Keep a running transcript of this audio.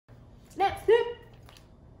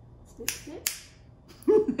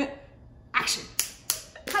Action!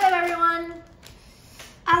 Hello everyone!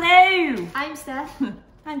 Hello! I'm Steph.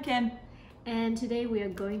 I'm Kim. And today we are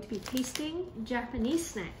going to be tasting Japanese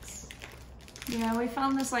snacks. Yeah, we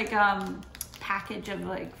found this like package of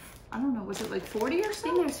like, I don't know, was it like 40 or I so?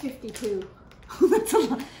 think there's 52. That's a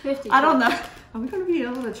lot. 52. I don't know. Are we going to be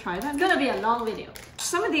able to try that? It's gonna be a long video.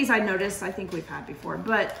 Some of these I noticed I think we've had before,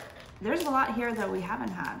 but there's a lot here that we haven't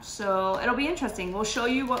had. So it'll be interesting. We'll show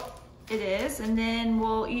you what it is and then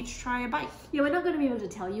we'll each try a bite. Yeah, we're not gonna be able to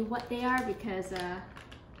tell you what they are because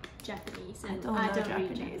Japanese and I don't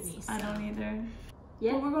read Japanese. I don't either.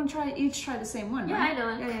 Yeah. Well, we're going to each try the same one, Yeah, right? I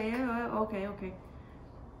know. Yeah. Okay.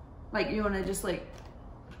 Like, you want to just like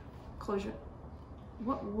close your...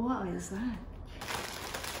 What is that?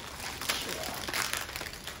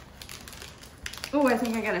 Oh, I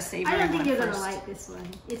think I got a savory one. I don't think you're first. gonna like this one.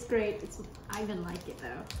 It's great. I'm gonna like it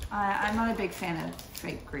though. I'm not a big fan of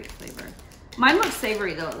fake grape flavor. Mine looks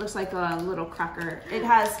savory though. It looks like a little cracker.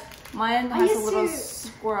 Mine has a little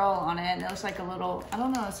squirrel on it and it looks like a little, I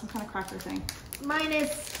don't know, some kind of cracker thing. Mine is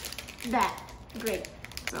that grape.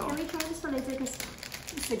 So can we try this one? It's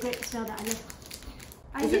a grape smell that I love.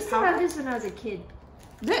 I Is it used to have powder? this when I was a kid.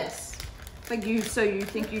 this, like so you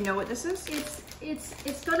think you know what this is?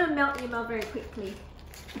 It's gonna melt in your mouth very quickly.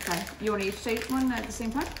 Okay, you want to each take one at the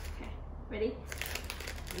same time? Okay, ready?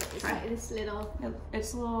 It's like this little.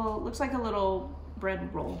 It's a little, looks like a little bread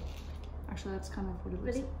roll. Actually, that's kind of what it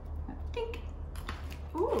looks Ready? like. Tink.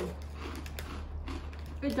 Ooh.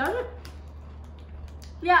 It doesn't.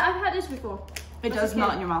 Yeah, I've had this before. It does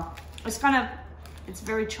melt in your mouth. It's it's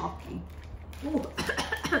very chalky. Ooh.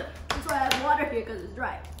 That's why I have water here because it's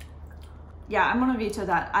dry. Yeah, I'm gonna veto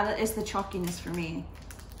that. It's the chalkiness for me.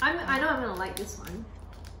 I know I'm gonna like this one.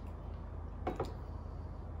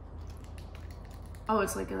 Oh,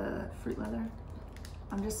 it's like a fruit leather.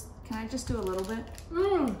 Can I just do a little bit?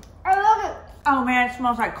 I love it. Oh man, it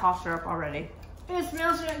smells like cough syrup already. It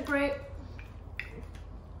smells like grape.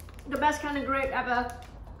 The best kind of grape ever.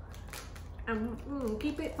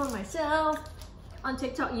 Keep it for myself. On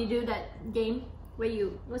TikTok, you do that game where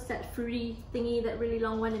what's that fruity thingy, that really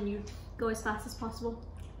long one, and you go as fast as possible.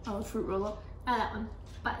 Oh, fruit roll up. That one,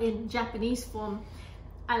 but in Japanese form.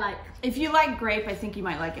 I like. If you like grape, I think you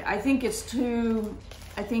might like it. I think it's too.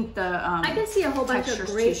 I think the I can see a whole bunch of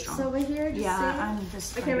grapes over here. Yeah, I'm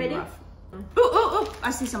just. Okay, ready? Rough. Ooh!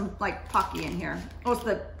 I see some like Pocky in here. Oh, it's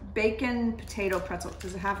the bacon potato pretzel.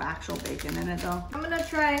 Does it have actual bacon in it though? I'm gonna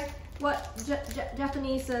try what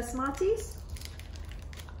Japanese Smarties.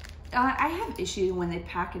 I have issue when they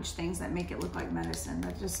package things that make it look like medicine.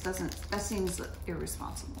 That just doesn't. That seems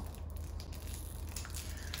irresponsible.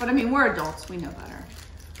 But I mean, we're adults. We know better.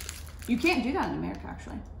 You can't do that in America,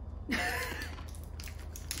 actually.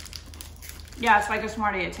 Yeah, it's like a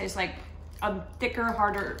Smartie. It tastes like a thicker,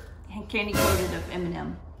 harder, candy coated of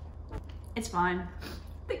M&M. It's fine.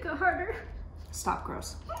 Thicker, harder. Stop,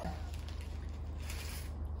 gross.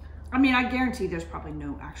 I mean, I guarantee there's probably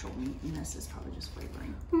no actual meat in this. It's probably just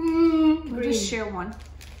flavoring. We'll just share one.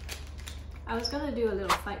 I was gonna do a little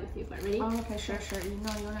fight with you, but ready? Oh, okay, sure. You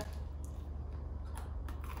know you want it.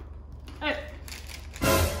 Hey.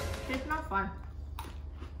 It's not fun.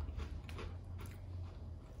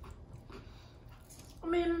 I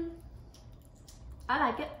mean, I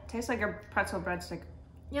like it. Tastes like a pretzel breadstick.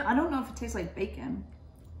 Yep. I don't know if it tastes like bacon.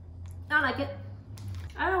 I like it.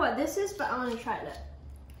 I don't know what this is, but I want to try it.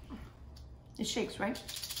 It shakes, right?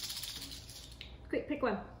 Quick, pick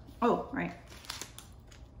one. Oh, right.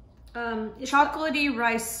 Chocolatey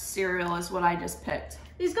rice cereal is what I just picked.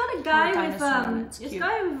 It's got a guy with it's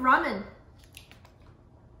guy with ramen.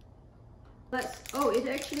 It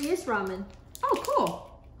actually is ramen. Oh, cool.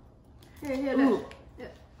 Here, Ooh.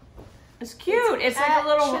 It's cute. It's like a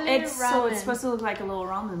little. So it's ramen. supposed to look like a little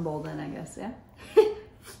ramen bowl, then I guess, yeah.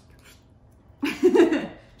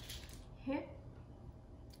 Here.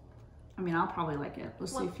 I mean, I'll probably like it.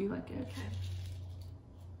 Let's see if you like it. Okay.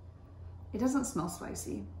 It doesn't smell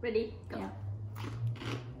spicy. Ready? Go. Yeah.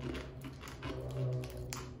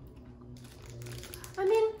 I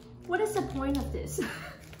mean, what is the point of this?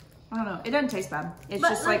 I don't know. It doesn't taste bad. It's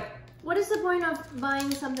just like. What is the point of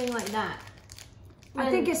buying something like that? I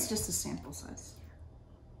think it's just a sample size.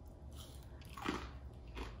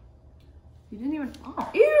 You didn't even. Oh,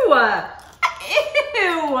 ew!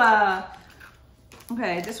 Ew!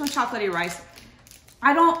 Okay, this one's chocolatey rice.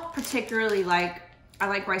 I don't particularly like. I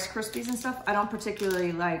like Rice Krispies and stuff. I don't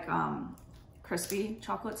particularly like crispy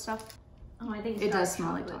chocolate stuff. Oh, I think it does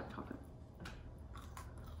smell like chocolate.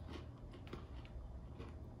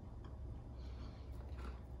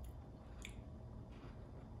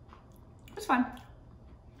 It's fine.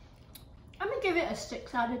 gonna give it a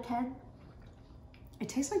 6 out of 10. It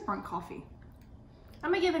tastes like burnt coffee.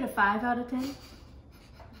 I'm gonna give it a 5 out of 10.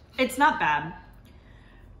 It's not bad.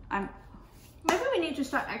 Maybe we need to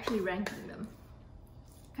start actually ranking them.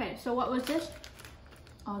 Okay, so what was this?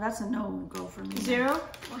 Oh, that's a no-go for me. 0?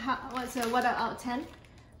 What out of 10?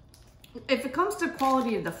 If it comes to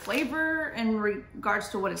quality of the flavor in regards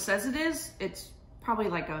to what it says it is, it's probably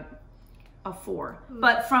like a 4.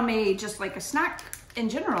 But from just like a snack in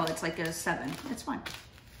general, it's like a 7. It's fine.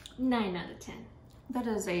 9 out of 10. That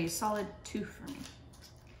is a solid 2 for me.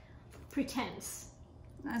 Pretense.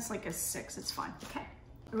 That's like a 6. It's fine. Okay.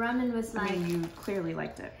 Ramen was like... I mean, you clearly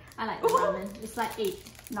liked it. I like the ramen. It's like 8.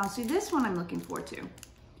 Now, see, this one I'm looking forward to.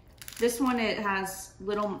 This one, it has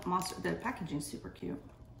little monster... The packaging's super cute.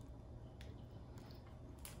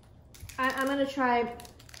 I'm gonna try...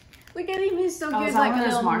 Look at him, he's so good. Is that like one a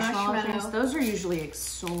of those little marshmallow things? marshmallow. Those are usually like,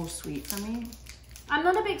 so sweet for me. I'm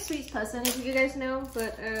not a big sweets person, if you guys know,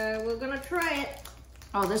 but we're gonna try it.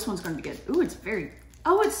 Oh, this one's gonna be good. Ooh, it's very...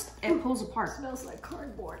 Oh, it pulls apart. Smells like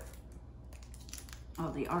cardboard. Oh,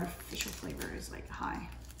 the artificial flavor is like high.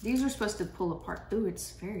 These are supposed to pull apart. Ooh,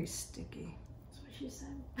 it's very sticky. That's what she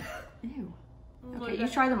said. Ew. Oh Okay, you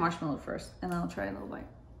try the marshmallow first, and then I'll try a little bite.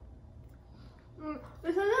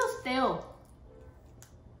 It's a little stale.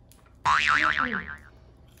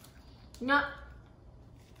 Not.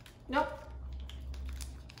 Nope.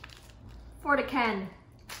 For the can.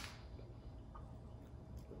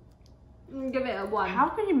 Give it a 1. How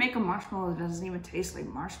can you make a marshmallow that doesn't even taste like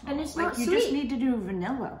marshmallow? And it's like, not you sweet. just need to do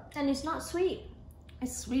vanilla. And it's not sweet.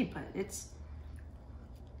 It's sweet, but it's...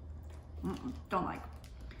 don't like.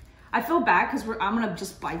 I feel bad because I'm gonna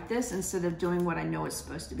just bite this instead of doing what I know it's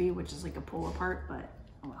supposed to be, which is like a pull apart, but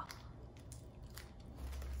oh well.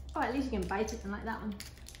 Oh, at least you can bite it and like that one.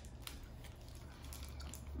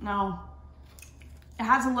 No. It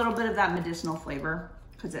has a little bit of that medicinal flavor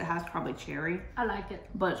because it has probably cherry. I like it.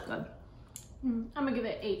 But it's good. I'm gonna give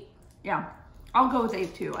it 8. Yeah. I'll go with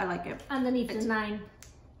 8 too. I like it. Underneath it's 9.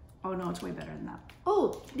 Oh no, it's way better than that.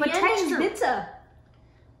 Oh, the But end is texture- bitter.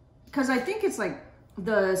 Because I think it's like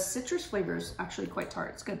the citrus flavor is actually quite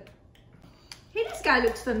tart. It's good. Hey, this guy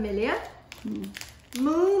looks familiar.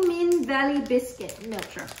 Moomin Valley Biscuit milk.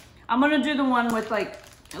 Sure. I'm gonna do the one with like,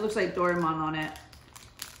 it looks like Doraemon on it.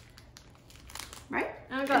 Right?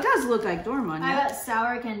 It does look like Doraemon, I yeah. got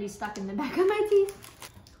sour candy stuck in the back of my teeth.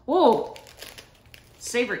 Whoa!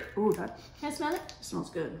 Savory. Ooh, that Can I smell it? smells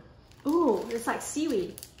good. Ooh, it's like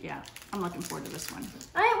seaweed. Yeah, I'm looking forward to this one.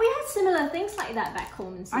 We had similar things like that back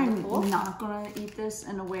home in Singapore. I'm not gonna eat this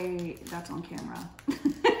in a way that's on camera.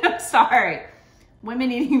 I'm sorry.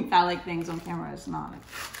 Women eating phallic things on camera is not.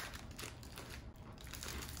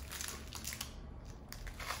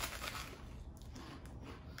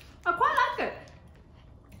 I quite like it.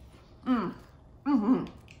 Oh,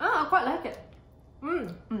 I quite like it.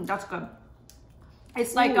 That's good.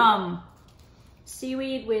 It's like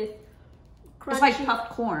seaweed with crunchy. it's like puffed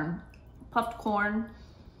corn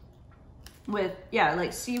with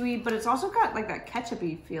like seaweed, but it's also got like that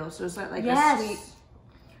ketchup-y feel. So it's like a sweet,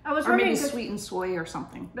 I was or maybe wondering, sweet and soy or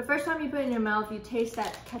something. the first time you put it in your mouth, you taste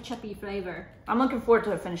that ketchup-y flavor. I'm looking forward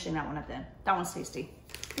to finishing that one at the end. That one's tasty.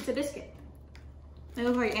 It's a biscuit. They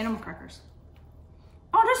look like animal crackers.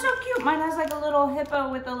 Oh, they're so cute. Mine has like a little hippo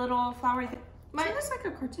with a little flowery thing. Mine looks like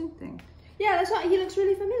a cartoon thing. Yeah, that's what he looks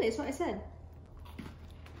really familiar. That's what I said.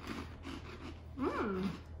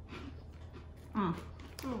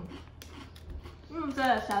 Is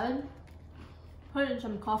that a salad? Put in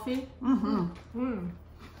some coffee. Those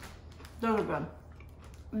are good.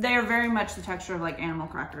 They are very much the texture of like animal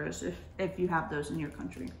crackers if you have those in your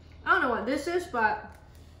country. I don't know what this is, but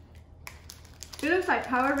it looks like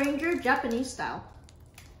Power Ranger Japanese style.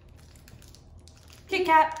 Kit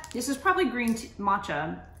Kat. This is probably green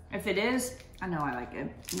matcha. If it is, I know I like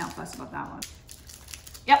it. Not fussed about that one.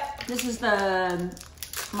 Yep, this is the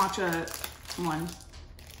matcha one.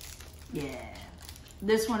 Yeah.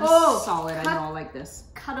 This one is solid. I know I like this.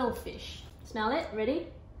 Cuttlefish. Smell it? Ready?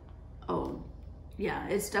 Oh, yeah,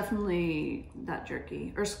 it's definitely that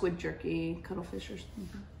jerky or squid jerky, cuttlefish or something.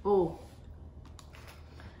 Oh.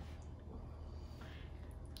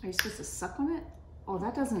 Are you supposed to suck on it? Oh,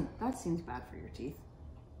 that seems bad for your teeth.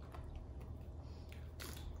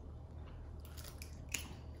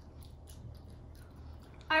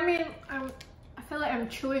 I mean, I feel like I'm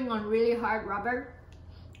chewing on really hard rubber.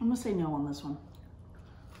 I'm gonna say no on this one.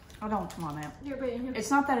 I don't want it. You're being It's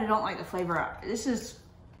not that I don't like the flavor. This is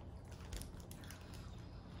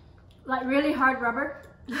like really hard rubber.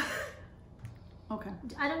 okay.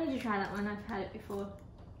 I don't need to try that one. I've had it before.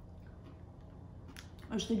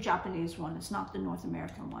 It's the Japanese one. It's not the North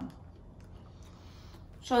American one.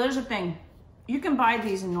 So there's a thing. You can buy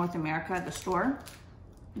these in North America at the store.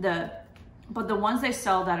 But the ones they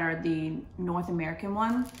sell that are the North American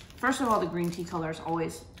one, first of all, the green tea color is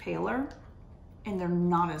always paler and they're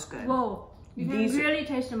not as good. Whoa, you can really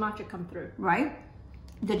taste the matcha come through. Right?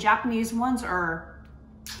 The Japanese ones are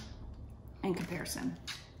in comparison.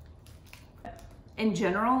 In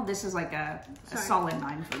general, this is like a solid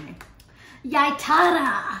 9 for me.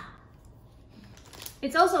 Yaitara!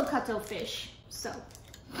 It's also cuttlefish, so.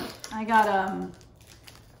 I got,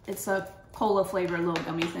 it's a cola flavor little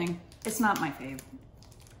gummy thing. It's not my fave.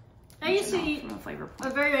 I used to eat from a flavor a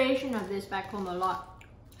variation of this back home a lot.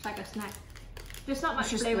 It's like a snack. There's not much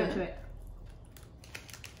flavor to it.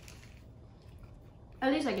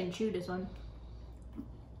 At least I can chew this one.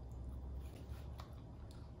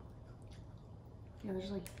 Yeah, there's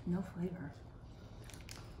like no flavor.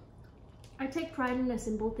 I take pride in the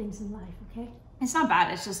simple things in life, okay? It's not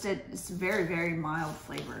bad, it's just it's very, very mild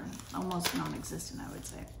flavor. Almost non-existent, I would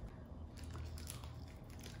say.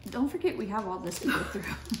 Don't forget we have all this to go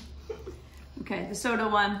through. Okay, the soda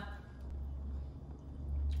one.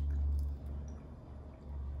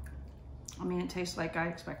 I mean, it tastes like I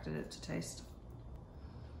expected it to taste.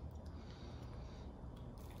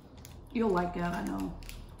 You'll like it, I know.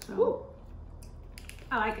 So. Ooh.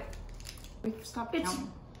 I like it. We've stopped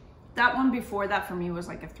counting. That one before that for me was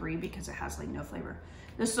like a 3 because it has like no flavor.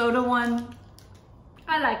 The soda one,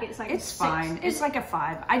 I like it. It's like it's fine. It's like a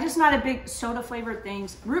 5. I just not a big soda flavored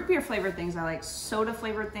things. Root beer flavored things I like. Soda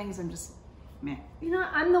flavored things I'm just meh. You know,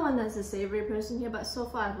 I'm the one that's a savory person here, but so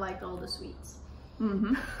far I've liked all the sweets.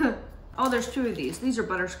 Mm-hmm. Oh, there's 2 of these. These are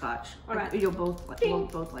butterscotch. All right. We'll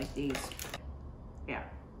both like these. Yeah.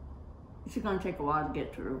 It's gonna take a while to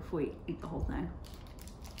get through if we eat the whole thing.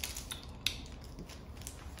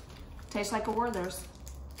 Tastes like a Werther's.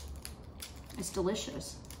 It's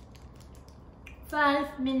delicious.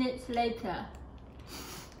 5 minutes later.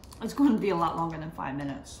 It's going to be a lot longer than 5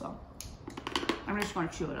 minutes, so I'm just going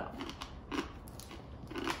to chew it up.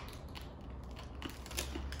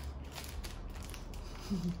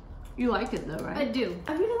 You like it though, right? I do.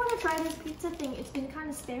 I really want to try this pizza thing. It's been kind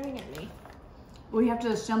of staring at me. We have to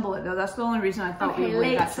assemble it though. That's the only reason I thought we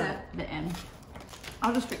would got to the end.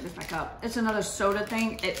 I'll just pick this back up. It's another soda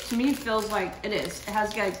thing. It to me feels like it is. It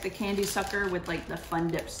has like the candy sucker with like the fun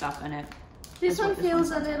dip stuff in it. This one feels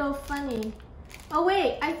a little funny. Oh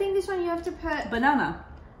wait, I think this one you have to put banana.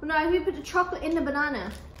 No, if you put the chocolate in the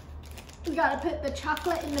banana. You gotta put the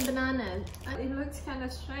chocolate in the banana. It looks kind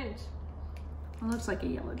of strange. It looks like a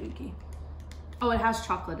yellow dookie. Oh, it has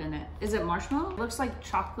chocolate in it. Is it marshmallow? It looks like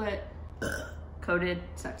chocolate coated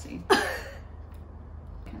sexy.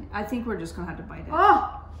 I think we're just gonna have to bite it.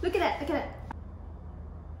 Oh, look at it, look at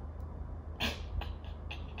it.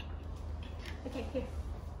 Okay, here.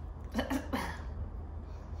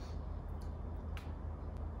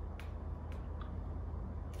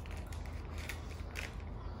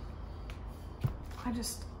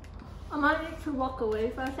 I'm gonna need to walk away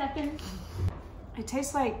for a second. It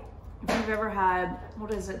tastes like if you've ever had,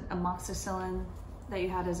 what is it, amoxicillin that you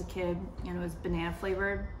had as a kid and it was banana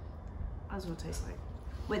flavored. That's what it tastes like.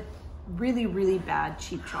 With really, really bad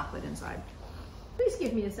cheap chocolate inside. Please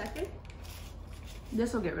give me a second.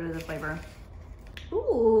 This will get rid of the flavor.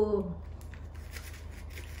 Ooh.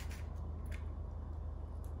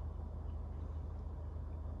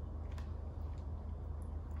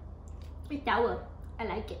 It's sour. I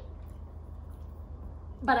like it.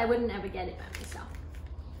 But I wouldn't ever get it by myself.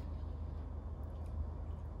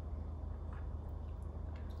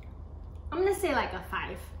 I'm gonna say like a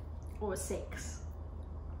 5 or 6.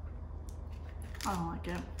 I don't like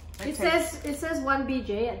it. It says 1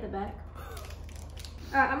 BJ at the back.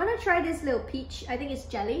 I'm gonna try this little peach. I think it's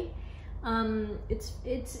jelly.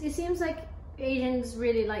 It seems like Asians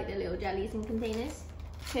really like the little jellies in containers.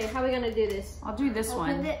 Okay, how are we gonna do this? I'll do this one.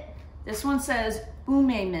 Open it. This one says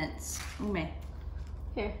ume mints. Ume.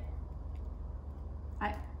 Here.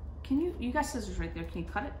 Can you got scissors right there. Can you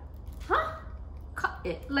cut it? Huh? Cut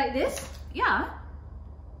it. Like this? Yeah.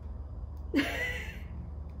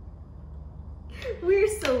 We're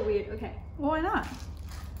so weird. Okay. Well, why not?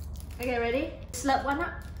 Okay, ready? Slap one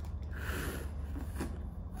up.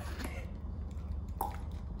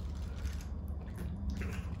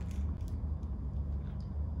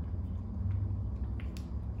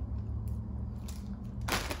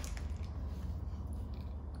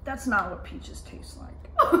 That's not what peaches taste like.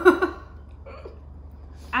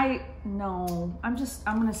 No. I'm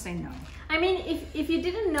gonna say no. I mean, if you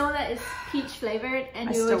didn't know that it's peach flavored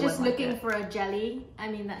and you were just looking for a jelly, I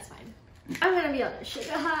mean, that's fine. I'm gonna be on a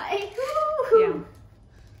sugar high. Yeah.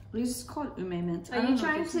 These is called ume mints. Are you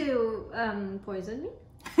trying to poison me?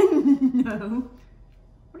 No.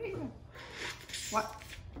 What are you doing? What?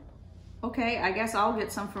 Okay, I guess I'll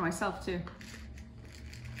get some for myself too.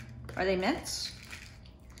 Are they mints?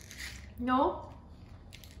 No.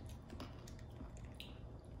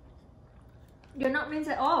 You're not mints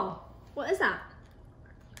at all. What is that?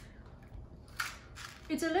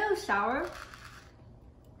 It's a little sour.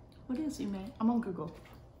 What is it, man? I'm on Google.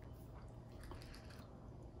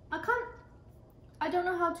 I don't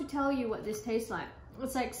know how to tell you what this tastes like.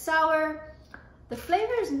 It's like sour. The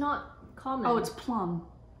flavor is not common. Oh, it's plum.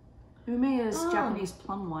 Ume is Japanese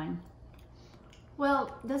plum wine.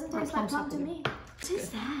 Well, it doesn't taste like plum to something. me. What is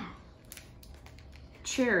that?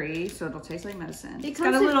 Cherry, so it'll taste like medicine. It's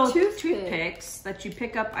got a little toothpick. toothpicks that you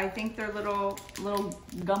pick up. I think they're little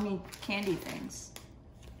gummy candy things.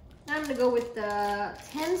 I'm gonna go with the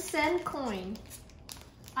 10-cent coin.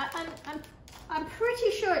 I'm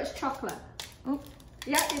pretty sure it's chocolate. Oh.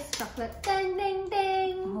 Yeah, it's chocolate. Ding, ding,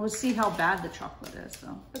 ding. We'll see how bad the chocolate is,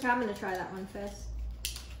 though. Okay, I'm gonna try that one first.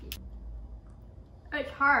 It's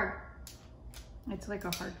hard. It's like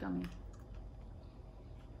a hard gummy.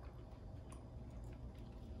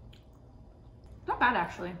 Not bad,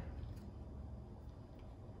 actually.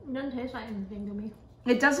 It doesn't taste like anything to me.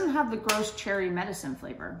 It doesn't have the gross cherry medicine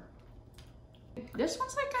flavor. This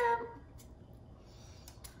one's like a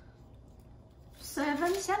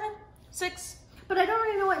 7? 6. But I don't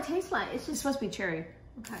really know what it tastes like. It's It's just supposed to be cherry.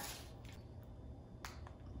 okay.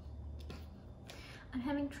 I'm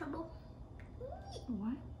having trouble.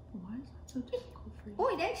 What? Why is that so difficult for you? Oh,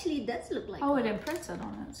 it actually does look like. Oh, it imprints it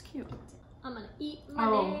on it. It's cute. I'm gonna eat my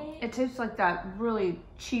Oh, it tastes like that really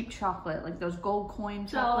cheap chocolate, like those gold coin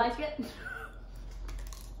So I chocolates. like it.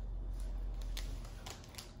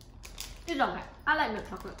 It's okay. I like milk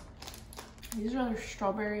chocolate. These are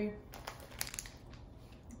strawberry.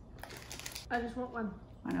 I just want one.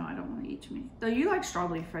 I know, I don't want to eat too many. Though you like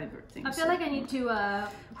strawberry flavored things. I feel like I need to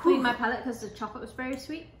clean my palate because the chocolate was very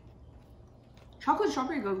sweet. Chocolate and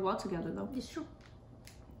strawberry goes well together though. It's true.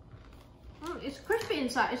 It's crispy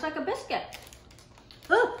inside. It's like a biscuit.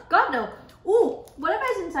 Oh, God no. Ooh, whatever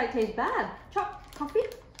is inside tastes bad. Chopped coffee?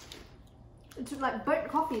 It's like burnt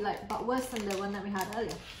coffee, but worse than the one that we had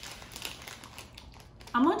earlier.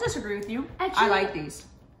 I'm gonna disagree with you. Actually, I like these.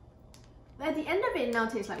 At the end of it, it now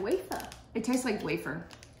tastes like wafer. It tastes like wafer.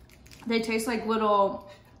 They taste like little,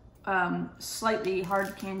 slightly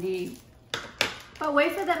hard candy. But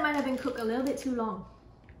wafer that might have been cooked a little bit too long.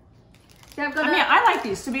 So I've got I like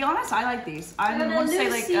these. To be honest, I like these. I got a would say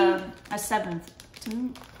like Lucy. a 7th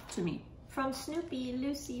to me. From Snoopy,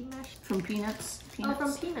 Lucy mashed. From Peanuts. Oh,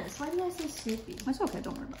 from Peanuts. Why did I say Snoopy? That's okay.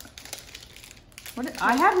 Don't worry about it.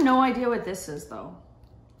 I have no idea what this is though.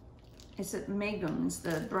 It's at Megum's,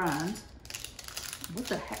 the brand. What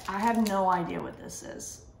the heck? I have no idea what this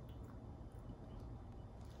is.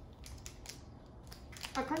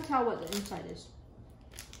 I can't tell what the inside is.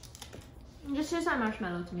 It just tastes like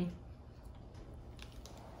marshmallow to me.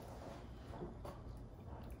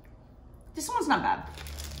 This one's not bad.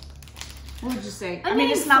 What would you say? I'm I mean,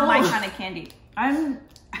 getting it's not my full. kind of candy. I'm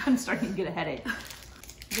starting to get a headache.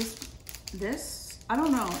 This, I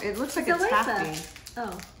don't know. It looks like It's a a taffy. wafer.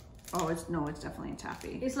 Oh, Oh, it's definitely a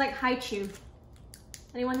taffy. it's like Haichu.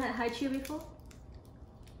 Anyone had Haichu before?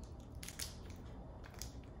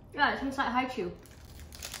 Yeah, it tastes like Haichu.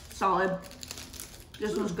 Solid.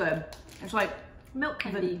 This one's good. It's like Milk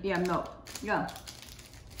candy. yeah, milk. Yeah,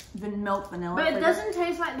 milk vanilla. But it flavor. doesn't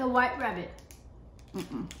taste like the White Rabbit.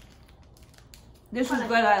 This was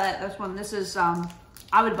good. I like this one. This is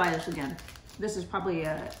I would buy this again. This is probably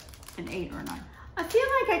an 8 or a 9. I feel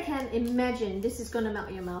like I can imagine this is gonna melt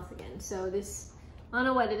in your mouth again. So this, I don't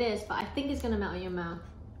know what it is, but I think it's gonna melt in your mouth.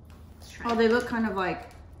 Let's try. Oh, they look kind of like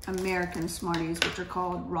American Smarties, which are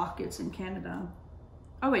called Rockets in Canada.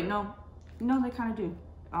 Oh wait, no, they kind of do.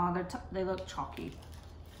 Oh, they look chalky.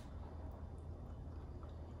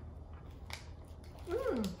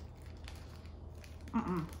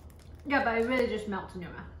 Yeah, but it really just melts in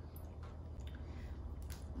your mouth.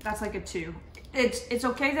 That's like a 2. It's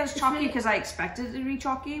okay that it's chalky because I expected it to be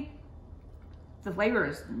chalky. The flavor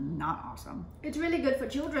is not awesome. It's really good for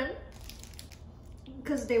children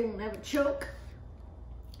because they won't ever choke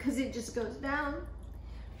because it just goes down.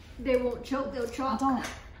 They won't choke, they'll chalk.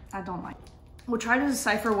 I don't like. We'll try to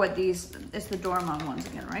decipher what these. It's the Doraemon ones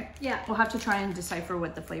again, right? Yeah. We'll have to try and decipher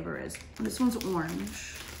what the flavor is. This one's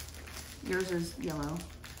orange. Yours is yellow.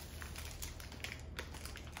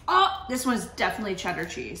 Oh, this one's definitely cheddar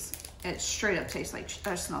cheese. It straight up tastes like,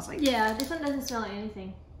 smells like. Yeah, this one doesn't smell like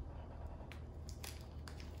anything.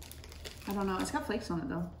 I don't know. It's got flakes on it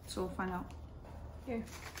though, so we'll find out. Here.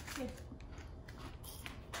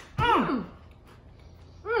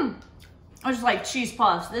 Much like cheese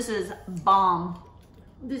puffs. This is bomb.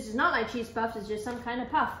 This is not like cheese puffs, it's just some kind of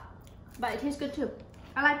puff. But it tastes good too.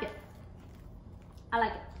 I like it. I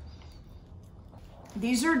like it.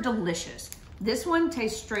 These are delicious. This one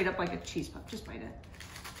tastes straight up like a cheese puff. Just bite it.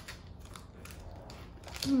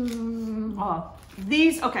 Oh,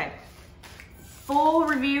 these, okay. Full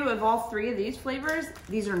review of all 3 of these flavors.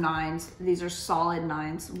 These are 9s. These are solid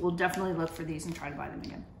 9s. We'll definitely look for these and try to buy them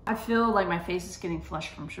again. I feel like my face is getting flushed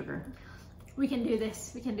from sugar. We can do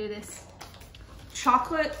this. We can do this.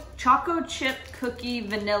 Choco chip cookie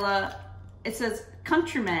vanilla. It says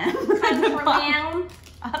Countryman. Countryman.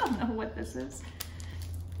 I don't know what this is.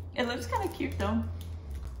 It looks kind of cute though.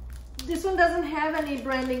 This one doesn't have any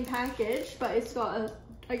branding package, but it's got a,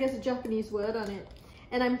 I guess, a Japanese word on it.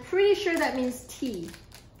 And I'm pretty sure that means tea.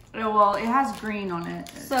 Oh, well, it has green on it.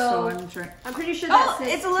 So I'm sure. I'm pretty sure that says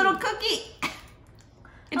it's a little cookie.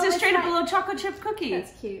 It's a straight up little chocolate chip cookie.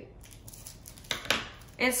 That's cute.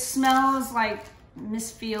 It smells like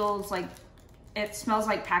it smells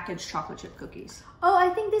like packaged chocolate chip cookies. Oh, I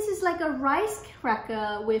think this is like a rice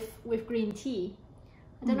cracker with green tea.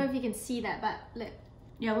 I don't know if you can see that, but look.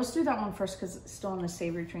 Yeah, let's do that one first because it's still on the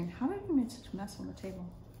savory train. How did you make such a mess on the table?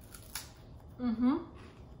 Mm-hmm.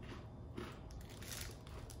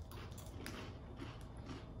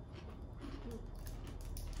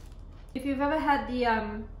 If you've ever had the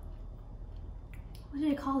what do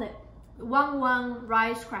they call it? Wang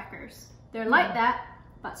rice crackers. They're like that,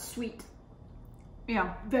 but sweet.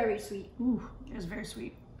 Yeah. Very sweet. Ooh, it's very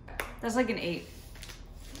sweet. That's like an 8.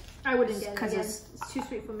 I wouldn't get it because again. It's too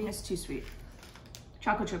sweet for me. It's too sweet.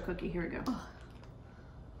 Chocolate chip cookie, here we go.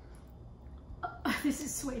 Oh, this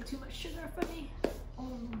is way too much sugar for me.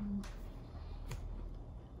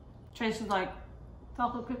 Tastes like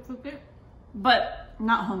Chocolate chip cookie. but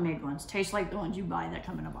not homemade ones. Tastes like the ones you buy that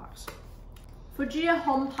come in a box. Fujia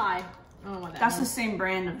home pie. I don't know what that That's means. the same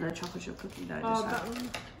brand of the chocolate chip cookie that I just had.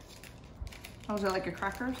 Oh, was it like a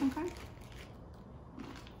cracker or something?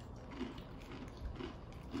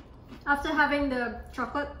 After having the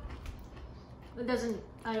chocolate, it doesn't,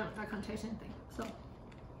 I can't taste anything, so.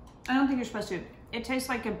 I don't think you're supposed to. It tastes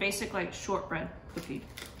like a basic like shortbread cookie.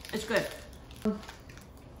 It's good.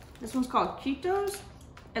 This one's called Ketos.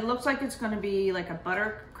 It looks like it's gonna be like a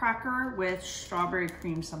butter cracker with strawberry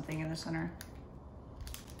cream something in the center.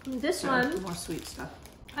 This one, more sweet stuff.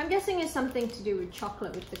 I'm guessing is something to do with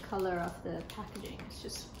chocolate with the color of the packaging. It's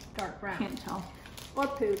just dark brown. Can't tell. Or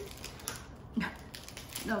poop.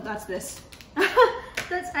 No, that's this.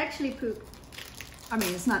 That's actually poop. I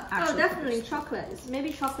mean, it's not actually. Oh, definitely chocolate. It's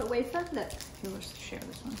maybe chocolate wafer. Look. Here, let's share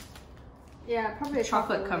this one. Yeah, probably a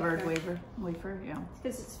Chocolate covered wafer, yeah.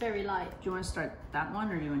 Because it's very light. Do you want to start that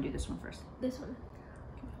one or do you want to do this one first? This one.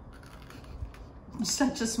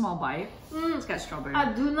 Such a small bite. It's got strawberry.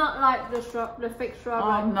 I do not like the fake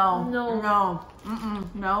strawberry. Oh no. No. No.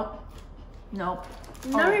 Nope. Nope.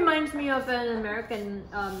 That reminds me of an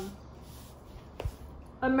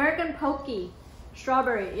American Pokey.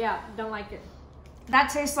 Strawberry. Yeah, don't like it. That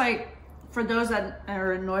tastes like, for those that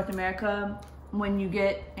are in North America, when you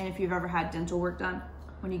get, and if you've ever had dental work done,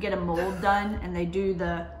 when you get a mold done and they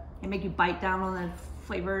make you bite down on the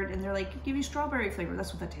flavored and they're like, give you strawberry flavor.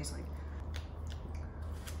 That's what that tastes like.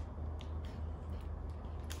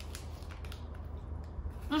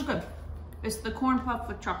 That's good. It's the corn puff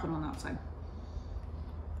with chocolate on the outside.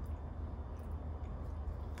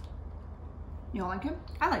 You don't like it?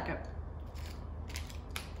 I like it.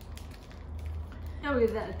 I would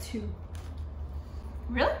give that a 2.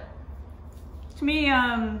 Really? To me,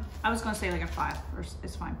 I was gonna say like a 5, or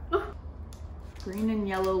it's fine. Green and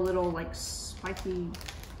yellow little like spiky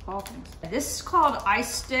ball things. This is called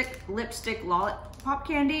Ice Stick Lipstick Lollipop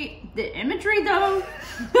Candy. The imagery though,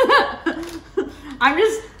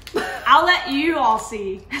 I'll let you all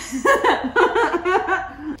see.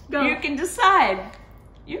 Go. You can decide.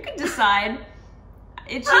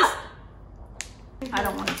 It's just, I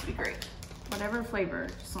don't want it to be great. Whatever flavor,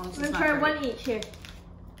 as long as I'm it's gonna not try great. one each here.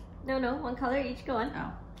 No, one color each. Go on.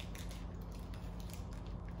 Oh.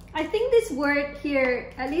 I think this word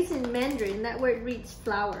here, at least in Mandarin, that word reads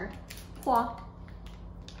flower. Hua.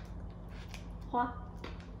 Hua.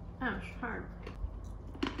 Oh, it's hard.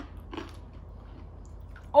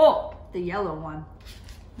 Oh, the yellow one.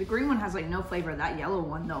 The green one has like no flavor. That yellow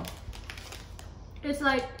one though. It's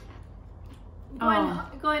like go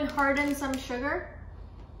and harden some sugar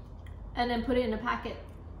and then put it in a packet.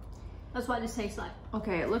 That's what this tastes like.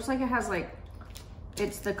 Okay, it looks like it has like,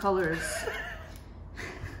 it's the colors.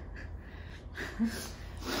 I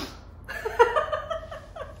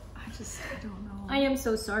don't know. I am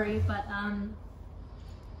so sorry, but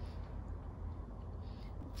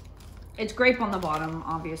It's grape on the bottom,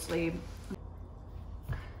 obviously.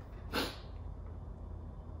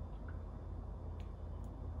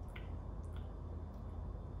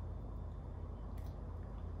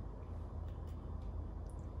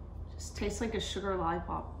 Just tastes like a sugar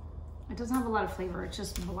lollipop. It doesn't have a lot of flavor. It's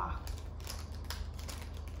just blah.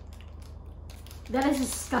 That is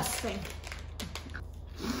disgusting.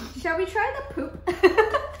 Shall we try the poop?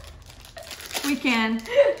 We can.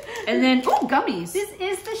 And then, oh, gummies. This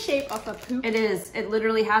is the shape of a poop. It is. It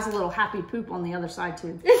literally has a little happy poop on the other side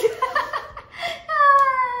too.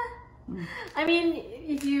 I mean,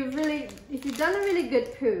 if you've done a really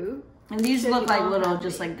good poo. And these look like little,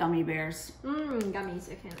 just like gummy bears.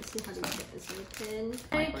 Gummies. Okay, let's see how do we get this open.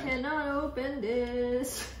 I cannot open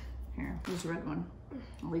this. Here, here's the red one.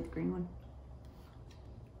 I'll eat the green one.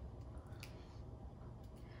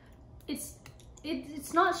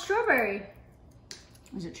 It's not strawberry.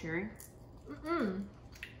 Is it cherry?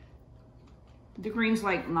 The green's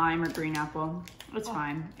like lime or green apple. It's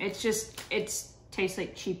fine. It tastes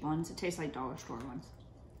like cheap ones. It tastes like dollar store ones.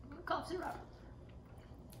 Cough syrup.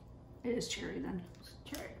 It is cherry then.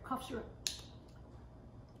 Cherry, cough syrup.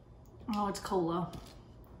 Oh, it's cola.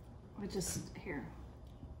 Here.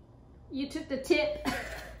 You took the tip.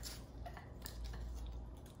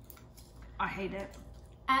 I hate it.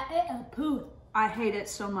 I ate a poo. I hate it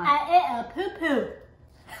so much. I ate a poo poo.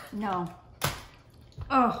 No.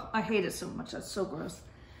 Oh, I hate it so much. That's so gross.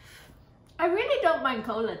 I really don't mind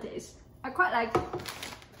cola taste. I quite like it.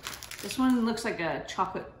 This one looks like a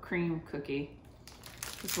chocolate cream cookie.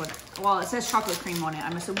 That's what, well, it says chocolate cream on it.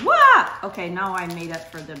 I must have, wah! Okay, now I made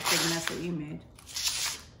up for the big mess that you made.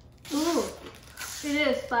 Ooh, it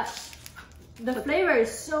is, but the flavor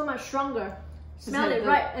is so much stronger. Smell it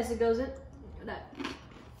right as it goes in.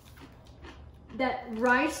 That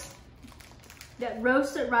rice, that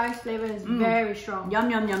roasted rice flavor is very strong. Yum,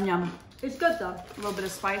 yum, yum, yum. It's good though. A little bit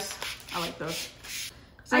of spice. I like those.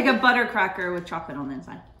 It's like a butter cracker with chocolate on the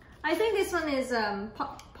inside. I think this one is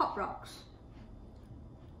Pop Rocks.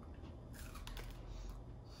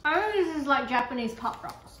 I think this is like Japanese Pop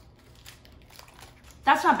Rocks.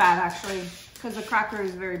 That's not bad actually, because the cracker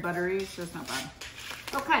is very buttery, so it's not bad.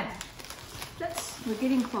 Okay, we're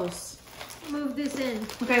getting close. Move this in.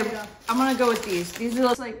 Okay, I'm gonna go with these. These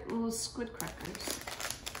look like little squid crackers.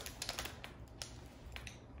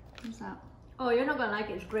 What's that? Oh, you're not gonna like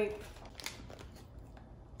it. It's grape.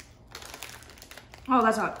 Oh,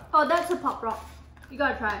 that's hot. Oh, that's a Pop Rock. You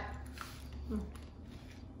gotta try it.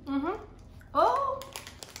 Oh.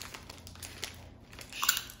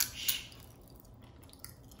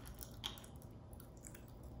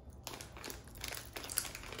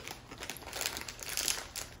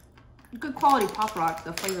 Good quality Pop Rock.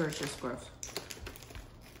 The flavor is just gross.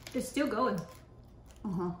 It's still going.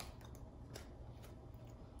 I'm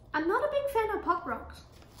not a big fan of Pop Rocks.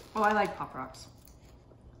 Oh, I like Pop Rocks.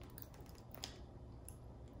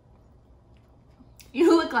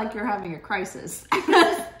 You look like you're having a crisis.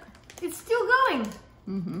 It's still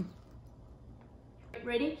going.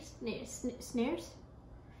 Ready? Snares?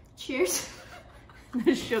 Cheers.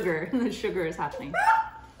 The sugar is happening.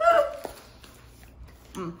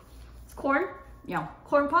 It's corn? Yeah.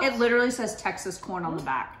 Corn pops? It literally says Texas corn on the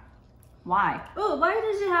back. Why? Oh, why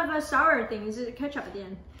does it have a sour thing? Is it ketchup at the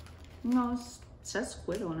end? No, it says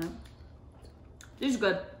squid on it. These are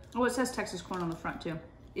good. Oh, it says Texas corn on the front too.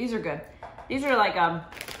 These are good. These are like a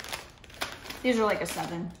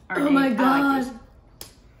 7 or an 8. My god.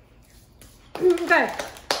 Like okay.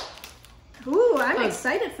 Ooh, I'm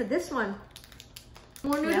excited for this one.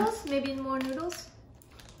 More noodles? Yeah. Maybe more noodles?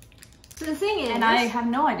 So the thing is... And I have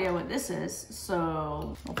no idea what this is,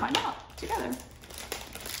 so we'll find out together.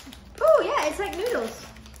 Oh yeah, it's like noodles.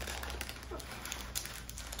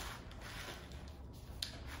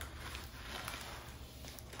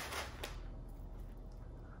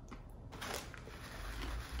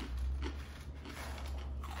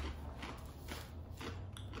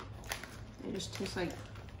 They just taste like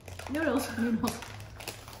noodles.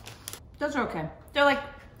 Those are okay. They're like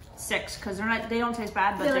 6 because they don't taste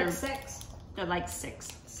bad, but they're like 6. They're like 6.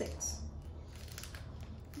 6.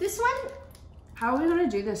 This one. How are we gonna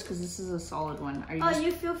do this? Because this is a solid one. Are you?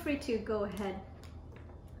 You feel free to go ahead.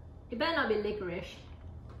 It better not be licorice.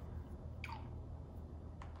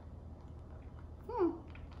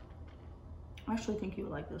 I actually think you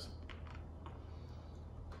would like this.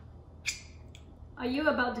 Are you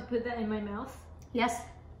about to put that in my mouth? Yes.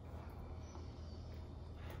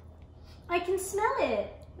 I can smell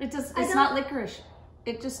it. It's not licorice.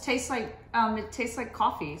 It just tastes like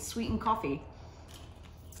coffee, sweetened coffee.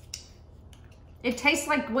 It tastes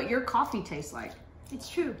like what your coffee tastes like. It's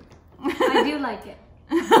true. I do like it.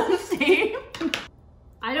 See?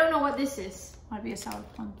 I don't know what this is. Might be a sour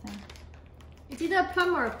plum thing. It's either a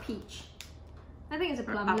plum or a peach. I think it's a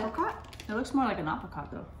plum. Apricot? It looks more like an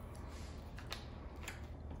apricot though.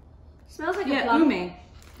 Smells like a plum. Ume.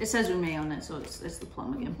 It says ume on it, so it's the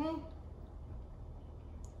plum again.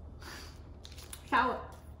 Sour.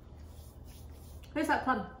 Where's that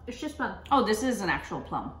plum? It's just plum. Oh, this is an actual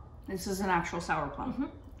plum. This is an actual sour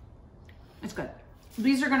plum. It's good.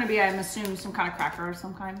 These are going to be, I'm assuming, some kind of cracker of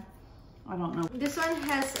some kind. I don't know. This one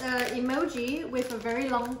has an emoji with a very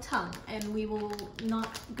long tongue, and we will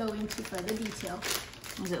not go into further detail.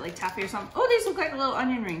 Is it like taffy or something? Oh, these look like little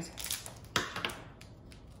onion rings.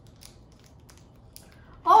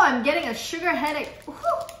 Oh, I'm getting a sugar headache.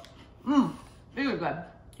 These are good.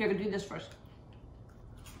 Here, I can do this first.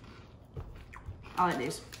 I like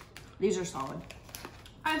these. These are solid.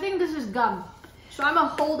 I think this is gum. So I'm gonna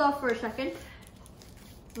hold off for a second.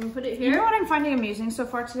 I'm gonna put it here. You know what I'm finding amusing so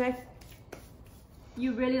far today?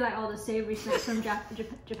 You really like all the savory snacks from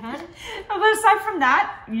Japan? But aside from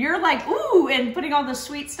that, you're like, ooh, and putting all the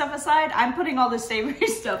sweet stuff aside, I'm putting all the savory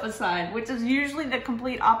stuff aside, which is usually the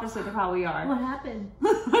complete opposite of how we are. What happened?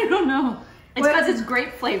 I don't know. It's because it's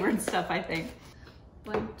grape flavored stuff, I think.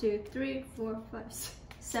 1, 2, 3, 4, 5, 6,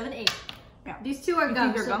 7, 8. Yeah. These two are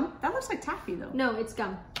gum. They're gum? That looks like taffy though. No, it's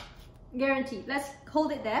gum. Guaranteed. Let's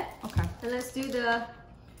hold it there. Okay. And let's do the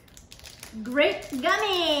grape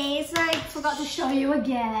gummies. I forgot to show you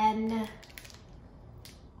again.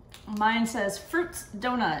 Mine says fruit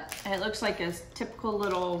donut. And it looks like a typical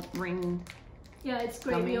little ring. Yeah, it's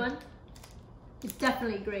grapey one. It's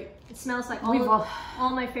definitely grape. It smells like all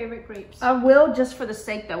my favorite grapes. I will, just for the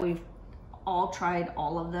sake that we've all tried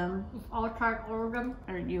all of them. We've all tried all of them.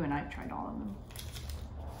 Or you and I have tried all of them.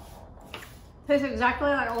 Tastes exactly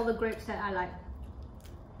like all the grapes that I like.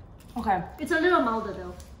 Okay. It's a little milder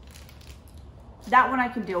though. That one I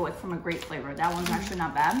can deal with from a grape flavor. That one's actually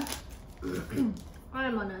not bad.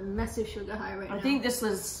 I'm on a massive sugar high right now. I think this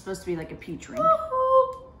was supposed to be like a peach ring.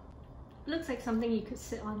 Looks like something you could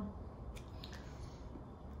sit on.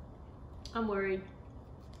 I'm worried.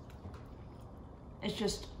 It's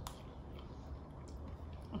just,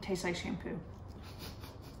 it tastes like shampoo.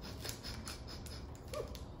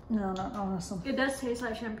 No, not awesome. It does taste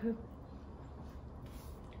like shampoo.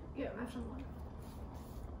 Yeah, have some water.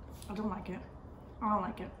 I don't like it. I don't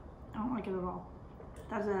like it. I don't like it at all.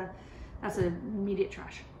 That's a immediate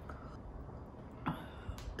trash.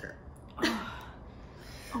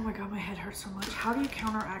 Oh my god, my head hurts so much. How do you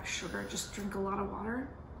counteract sugar? Just drink a lot of water?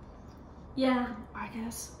 Yeah. I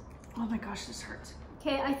guess. Oh my gosh, this hurts.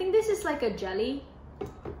 Okay, I think this is like a jelly.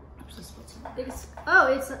 It's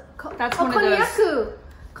That's one of those.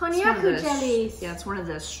 Konjaku jellies. Yeah, it's one of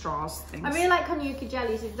the straws things. I really like konjaku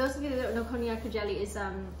jellies. If those of you that don't know, konjaku jelly is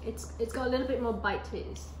it's got a little bit more bite to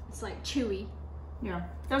it. It's like chewy. Yeah,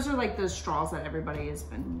 those are like those straws that everybody has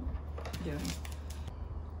been doing.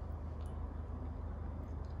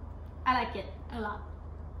 I like it a lot.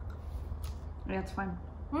 Yeah, it's fine.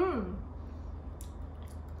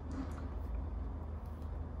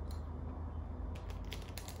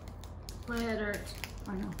 My head hurts.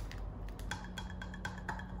 I know.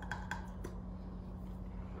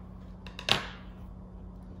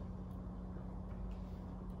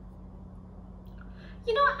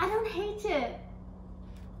 You know what? I don't hate it.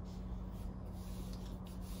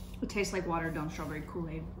 It tastes like watered down strawberry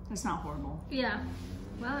Kool-Aid. It's not horrible. Yeah.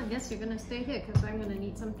 Well, I guess you're gonna stay here because I'm gonna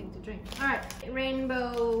need something to drink. All right,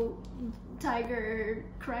 rainbow tiger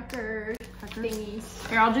cracker thingies.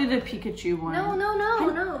 Here, I'll do the Pikachu one. No.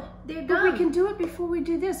 They're gum. But we can do it before we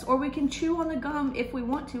do this, or we can chew on the gum if we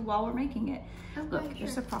want to while we're making it. Okay, Look, sure.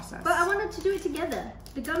 here's the process. But I wanted to do it together.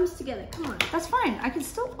 The gums together. Come on. That's fine. I can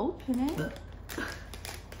still open it.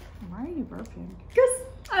 Why are you burping? Because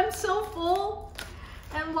I'm so full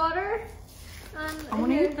and water. I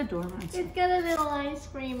want to eat the doormats. It's got a little ice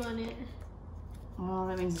cream on it. Oh,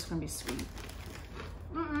 that means it's going to be sweet.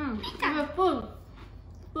 Boom.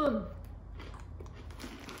 Boom.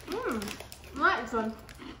 I like this one.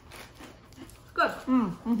 Good.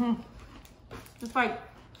 It's like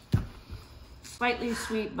slightly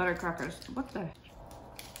sweet butter crackers. What the?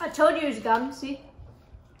 I told you it's gum, see?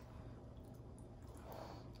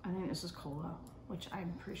 I think this is cola, which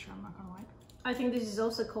I'm pretty sure I'm not going to like. I think this is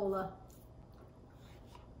also cola.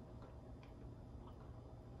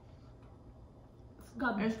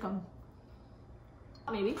 Gum. There's gum.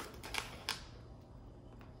 Maybe.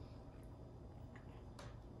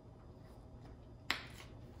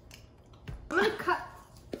 I'm gonna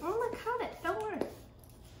cut it, don't worry.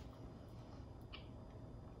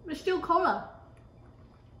 It's still cola.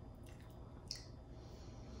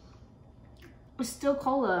 It's still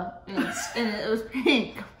cola, and it was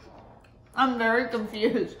pink. I'm very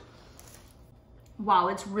confused. Wow,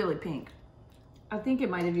 it's really pink. I think it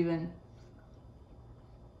might have even...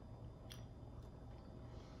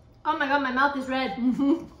 Oh my god, my mouth is red.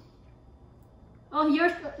 Oh,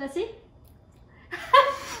 yours, let's see.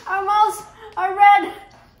 Our mouths are red.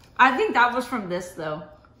 I think that was from this though.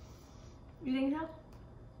 You think so?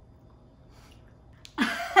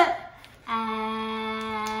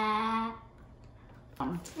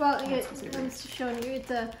 Well, I'm showing you. It's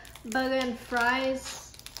a burger and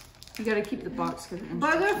fries. You gotta keep the box.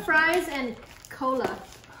 Burger, fries, and cola.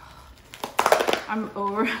 I'm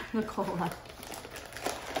over the cola.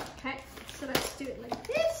 Okay, so let's do it like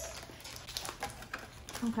this.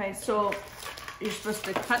 Okay, so you're supposed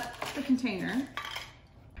to cut the container,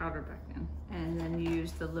 powder back in, and then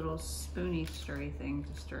use the little spoony stirry thing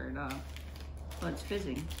to stir it up. Oh, it's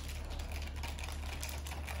fizzing.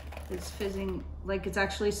 It's fizzing like it's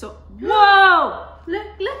actually so... Whoa! Look,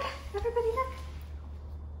 look, everybody look.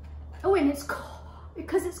 Oh, and it's cold,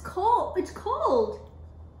 because it's cold, it's cold.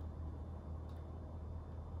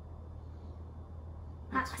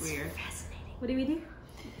 That's weird. Fascinating. What do?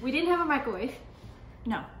 We didn't have a microwave.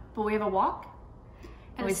 No, but we have a wok.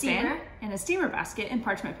 And a steamer. And a steamer basket and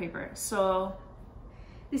parchment paper. So...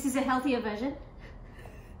 This is a healthier version.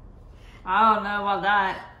 I don't know about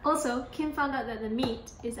that. Also, Kim found out that the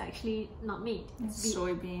meat is actually not meat. It's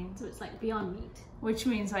soybean. So it's like beyond meat. Which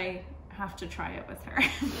means I have to try it with her.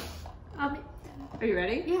 Are you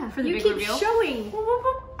ready? Yeah. For the you big keep reveal? Showing.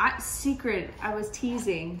 Secret. I was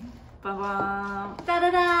teasing. Ba-ba.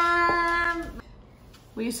 Da-da-da!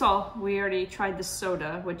 Well, you saw, we already tried the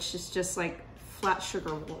soda, which is just like flat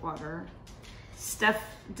sugar water. Steph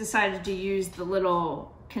decided to use the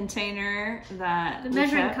little container that the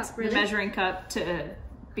measuring cup, really? The measuring cup to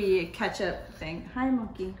be a ketchup thing. Hi,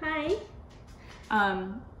 monkey. Hi.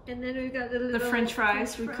 And then we got the French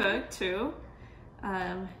fries we cooked too.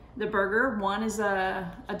 The burger, one is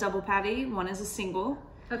a double patty, one is a single.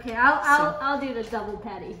 Okay, I'll do the double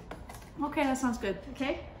patty. Okay, that sounds good.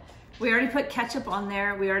 Okay. We already put ketchup on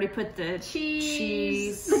there. We already put the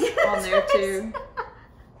cheese on there too.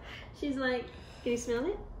 She's like, can you smell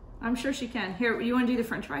it? I'm sure she can. Here, you want to do the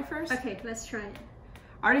French fry first? Okay, let's try it.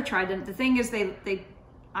 I already tried them. The thing is,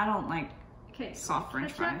 I don't like okay, soft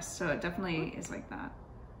French fries, so it definitely is like that.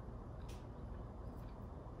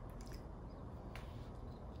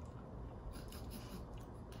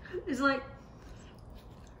 It's like...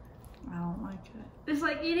 I don't like it. It's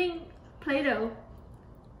like eating Play-Doh,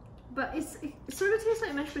 but it sort of tastes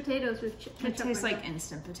like mashed potatoes with ketchup. It tastes like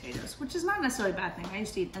instant potatoes, which is not necessarily a bad thing. I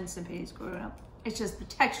used to eat instant potatoes growing up. It's just the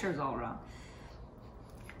texture is all wrong.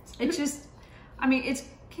 It's just, I mean, it's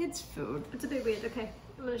kids' food. It's a bit weird. Okay,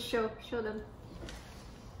 I'm gonna show them.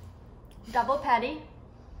 Double patty,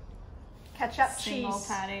 ketchup, Single cheese,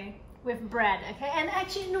 patty with bread. Okay, and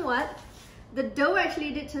actually, you know what? The dough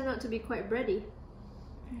actually did turn out to be quite bready.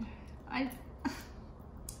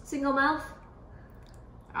 Single mouth?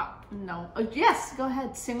 Oh, no. Oh, yes, go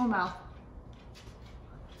ahead. Single mouth.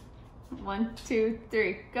 1, 2,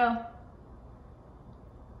 3, go.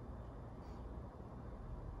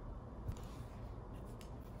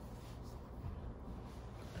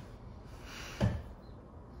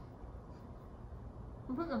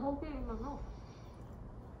 I'm putting the whole thing in my mouth.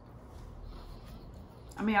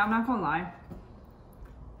 I mean, I'm not gonna lie.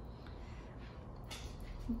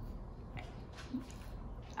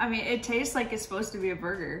 I mean, it tastes like it's supposed to be a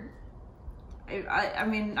burger. I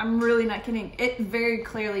mean, I'm really not kidding. It very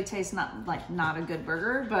clearly tastes not a good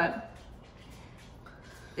burger, but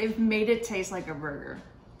they've made it taste like a burger.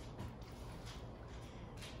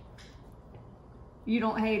 You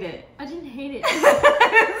don't hate it. I didn't hate it.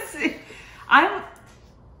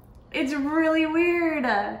 It's really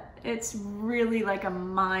weird. It's really like a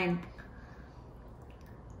mind.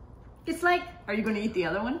 It's like... Are you going to eat the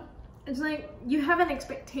other one? It's like you have an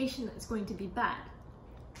expectation that it's going to be bad.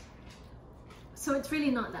 So it's really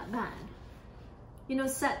not that bad. You know,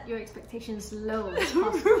 set your expectations low as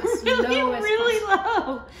possible. As low as really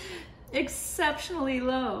possible. low. Exceptionally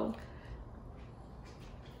low.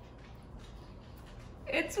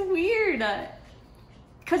 It's weird.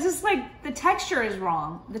 Because it's like the texture is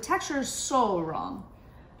wrong. The texture is so wrong.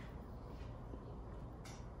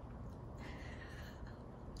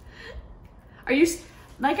 Are you...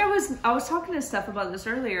 Like I was talking to Steph about this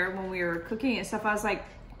earlier when we were cooking and stuff. I was like,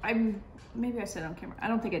 maybe I said it on camera. I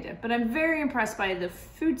don't think I did, but I'm very impressed by the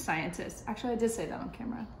food scientists. Actually, I did say that on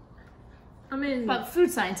camera. I mean, but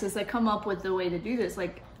food scientists that come up with the way to do this,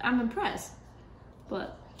 like, I'm impressed.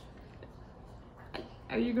 But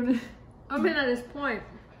are you gonna? I mean, at this point,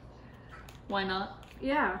 Why not?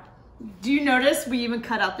 Yeah. Do you notice we even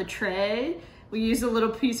cut out the tray? We used a little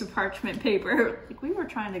piece of parchment paper. Like we were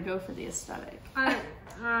trying to go for the aesthetic.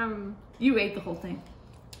 You ate the whole thing.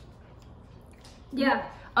 Yeah.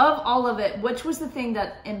 Of all of it, which was the thing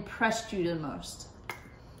that impressed you the most?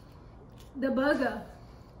 The burger.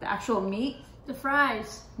 The actual meat? The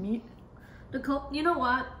fries. Meat? You know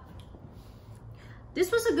what?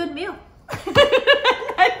 This was a good meal.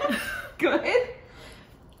 Good?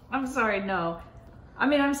 I'm sorry, no. I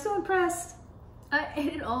mean, I'm still impressed. I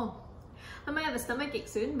ate it all. I might have a stomachache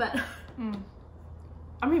soon, but...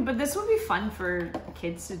 I mean, but this would be fun for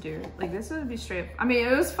kids to do. Like, this would be straight... I mean,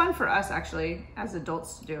 it was fun for us, actually, as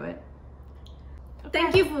adults to do it. Okay.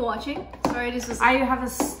 Thank you for watching. Sorry, this was... I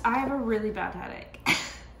have a really bad headache.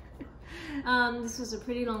 This was a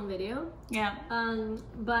pretty long video. Yeah.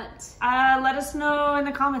 But... let us know in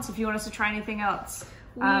the comments if you want us to try anything else.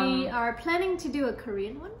 We are planning to do a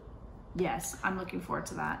Korean one. Yes, I'm looking forward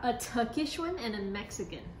to that. A Turkish one and a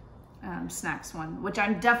Mexican. Snacks one, which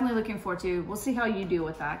I'm definitely looking forward to. We'll see how you do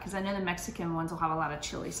with that, because I know the Mexican ones will have a lot of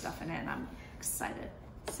chili stuff in it, and I'm excited.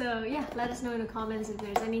 So yeah, let us know in the comments if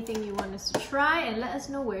there's anything you want us to try, and let us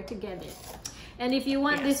know where to get it. And if you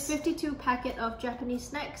want this 52 packet of Japanese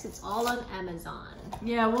snacks, it's all on Amazon.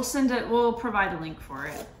 Yeah, we'll send it. We'll provide a link for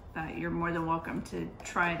it. You're more than welcome to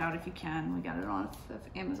try it out if you can. We got it on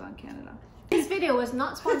Amazon Canada. This video was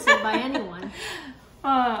not sponsored by anyone.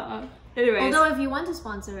 Anyways. Although if you want to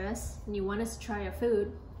sponsor us and you want us to try our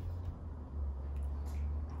food,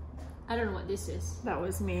 I don't know what this is. That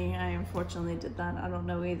was me. I unfortunately did that. I don't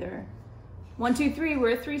know either. 1, 2, 3.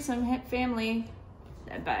 We're a threesome family.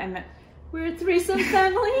 But I meant we're a threesome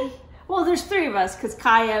family. Well, there's 3 of us because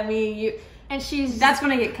Kaya, me, you, and she's. That's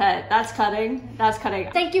gonna get cut. That's cutting. That's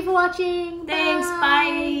cutting. Thank you for watching. Thanks.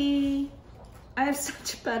 Bye. I have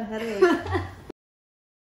such a bad headache.